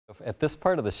At this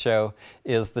part of the show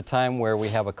is the time where we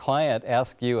have a client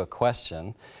ask you a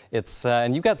question.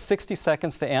 And you've got 60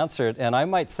 seconds to answer it, and I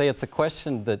might say it's a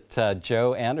question that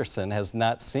Joe Anderson has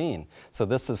not seen. So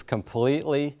this is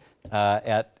completely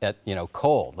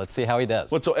cold. Let's see how he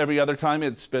does. What, so every other time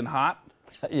it's been hot?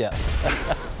 Yes.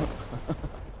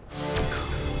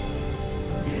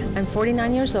 I'm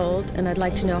 49 years old, and I'd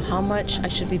like to know how much I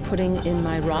should be putting in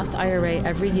my Roth IRA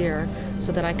every year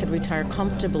so that I could retire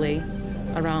comfortably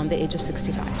around the age of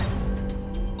 65.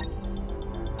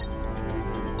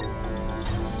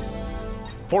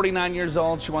 "49 years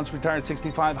old, she wants to retire at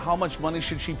 65. How much money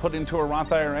should she put into a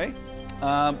Roth IRA?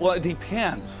 Well, it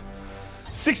depends.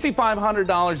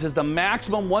 $6,500 is the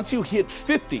maximum. Once you hit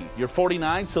 50, you're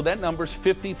 49, so that number's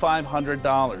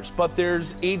 $5,500. But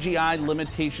there's AGI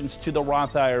limitations to the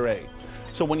Roth IRA.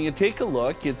 So when you take a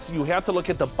look, you have to look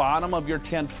at the bottom of your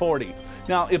 1040.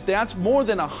 Now, if that's more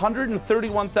than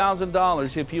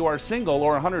 $131,000 if you are single,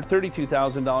 or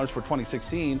 $132,000 for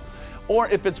 2016, or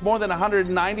if it's more than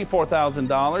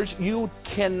 $194,000, you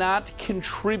cannot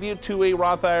contribute to a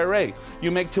Roth IRA.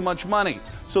 You make too much money.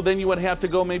 So then you would have to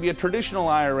go maybe a traditional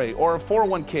IRA or a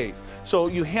 401k. So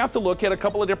you have to look at a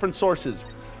couple of different sources.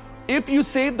 If you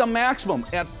save the maximum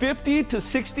at 50 to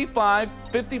 65,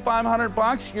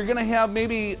 $5,500, you're going to have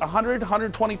maybe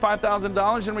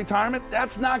 $125,000 in retirement.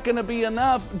 That's not going to be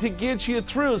enough to get you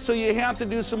through. So you have to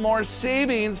do some more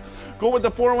savings. Go with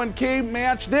the 401k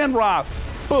match, then Roth.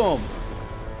 Boom.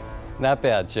 Not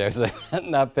bad, Joe.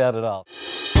 Not bad at all.